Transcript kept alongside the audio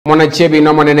Mwanachebi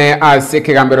no monene ase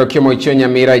kigambero kimo icho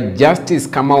Nyamira Justice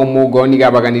Kamau Mugo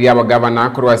nigabaganiria abagabana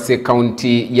kurwase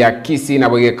county ya Kisii na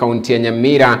bwege county ya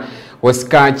Nyamira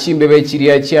wasika chimbebe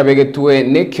chiria chiabegetue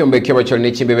nekiombe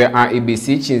kyabachole chimbebe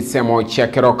IEBC chinsemo cha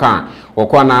Keroka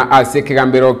okwana ase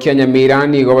kigambero kya Nyamira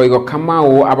nigo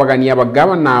Kamau abagania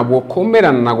abagabana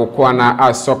bokomerana na gukwana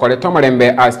asokole tomalembe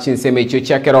as chinseme icho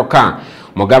cha Keroka.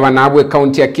 Mugabana abwe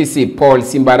county ya Kisii Paul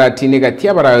Simbarati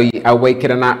negatia barayi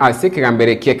awekirana ase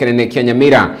kigambere kyekenene kya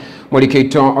Nyamira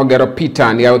Mulikeito Ogero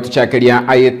Peter ni autuchakelia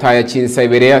ayeta ya chinsa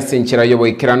iberea senchira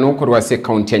yoboikirano kurwase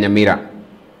county ya Nyamira.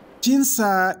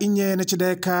 Chinsa inye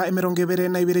nechideka emerongebere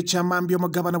na ibere chamambio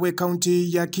mugabana we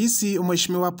county ya Kisii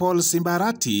umweshimiwa Paul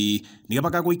Simbarati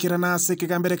nigabaka kuikirana ase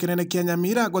kigambere kenene kya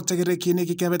Nyamira gotegere kini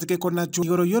kikabeteke kona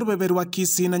igoro yorbeberu wa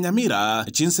Kisii na Nyamira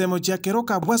chinsemo cha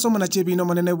Keroka bwaso mwanachebi no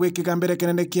monene we kigambere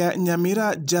kenene kya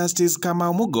Nyamira Justice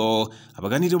Kamau Mugo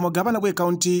abaganiri mugabana we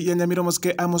county ya Nyamira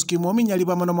moske amoski momi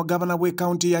nyaliba mono mugabana we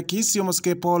county ya Kisii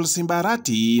moske Paul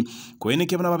Simbarati kwene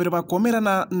kebana babere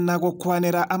bakomerana na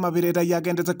gokwanera amabirera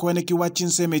yagendeze The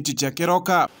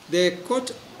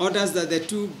court orders that the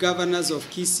two governors of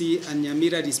Kisii and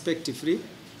Nyamira respectively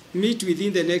meet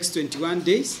within the next 21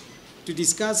 days to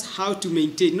discuss how to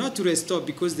maintain, not to restore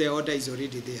because the order is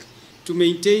already there, to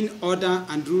maintain order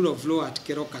and rule of law at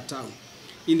Keroka town.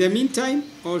 In the meantime,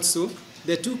 also,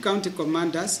 the two county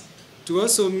commanders to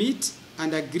also meet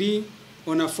and agree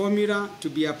on a formula to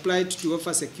be applied to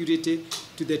offer security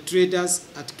to the traders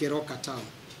at Keroka town.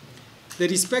 The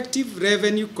respective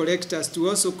revenue collectors to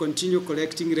also continue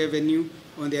collecting revenue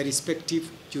on their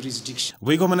respective jurisdiction.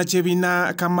 Wigo mwanachebi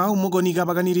na Kamau Mugo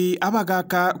nigabaganiri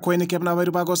abagaka kweneke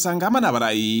mnaweru bago sangama na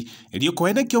barai eliyo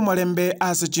kweneke omalembe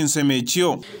ase chinseme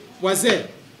chio. Waze,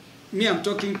 me I'm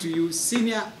talking to you,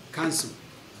 senior council.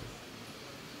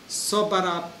 Sober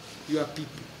up your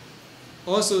people.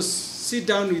 Also sit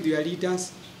down with your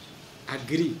leaders,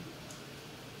 agree.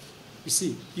 You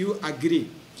see, you agree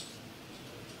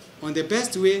on the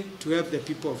best way to help the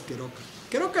people of Keroka.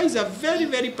 Keroka is a very,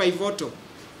 very pivotal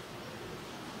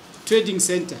trading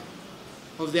center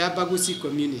of the Abagusi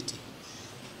community.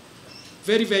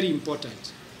 Very, very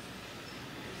important.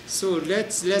 So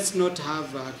let's not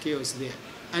have chaos there.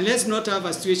 And let's not have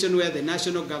a situation where the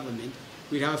national government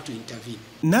will have to intervene.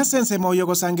 Nasense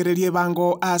moyogo sangerelie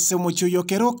bango ase mochuyo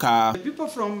Keroka. The people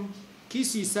from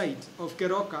Kisii side of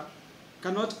Keroka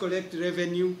cannot collect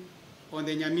revenue on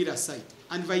the Nyamira side,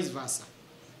 and vice versa.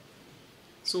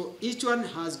 So each one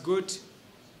has got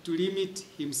to limit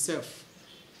himself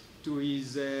to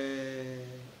his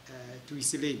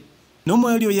lane. Nomo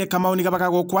elio ye Kamau nigabaka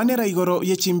gokwanera igoro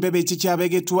ye chimbebe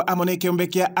chichabegetu amoneke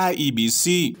ombekia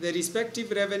IEBC. The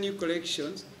respective revenue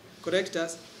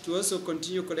collectors to also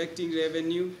continue collecting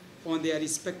revenue on their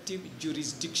respective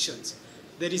jurisdictions.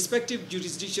 The respective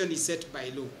jurisdiction is set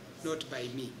by law, not by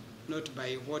me, not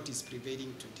by what is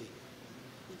prevailing today.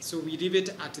 So we leave it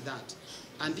at that.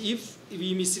 And if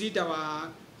we misread our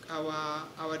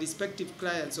respective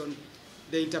clients on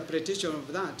the interpretation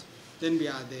of that, then we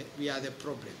are the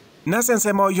problem.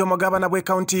 Nasensemo yomogabana bwe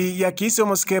county ya Kisii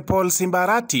moske Paul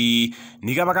Simbarati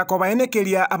nigabaka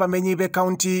kobaenekelia abamenyi be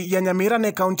county ya Nyamira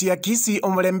ne county ya Kisii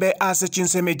omulembe ase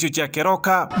chinseme cha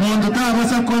Keroka. Mundu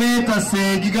tabasa koleta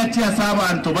se gigati ya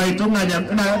sabantu baitu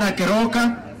na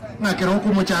Keroka na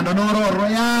Keroka muchando nororo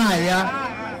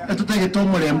ya tutege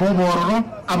tomulembo bororo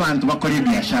abantu bakore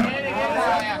biashara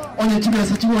onye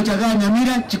kibesa kibo cha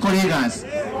Nyamira chikore gas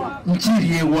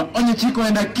nchiriewa onye chiko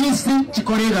enda Kisii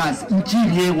chikore gas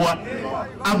nchiriewa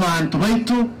abantu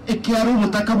baitu ekiaru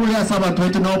butakabule asabantu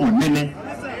baitu no bonene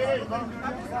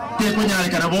teko nyare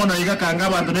kana bona igakanga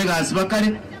abantu ne gas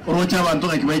bakari orocha abantu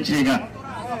ngakibayichirega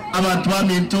abantu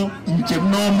baminto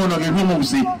nchemno mono gehumo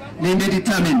gusi ninde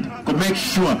determined to make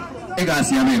sure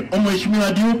egas yabe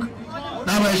omweshimiwa Duke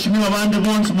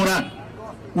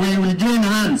we will join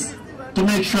hands to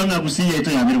make sure ngakusiye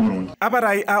ito ya Burundi.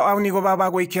 Abarai au nigo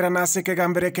baba gwikira nase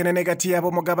kegambere kenene gati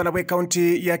yabo mugabana we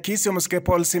county ya Kisii muske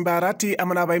Paul Simbarati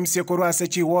amana ba MC kurwase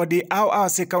chi ward au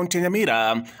ase county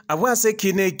Nyamira abwase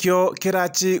kinekyo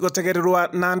kirachi gotegererwa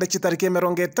nande chitarike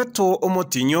meronge 3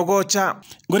 omutinyo gocha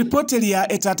ngo report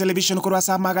ya Eta television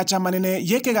kurwasa magacha manene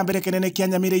yeke gambere kenene kya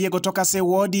Nyamira yego toka se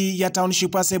ward ya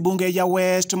township ase bunge ya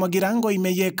West Mogirango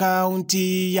imeye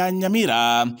county ya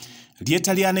Nyamira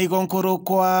Dietaliana igonkoro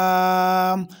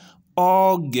kwa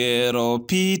Ogero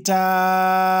Peter.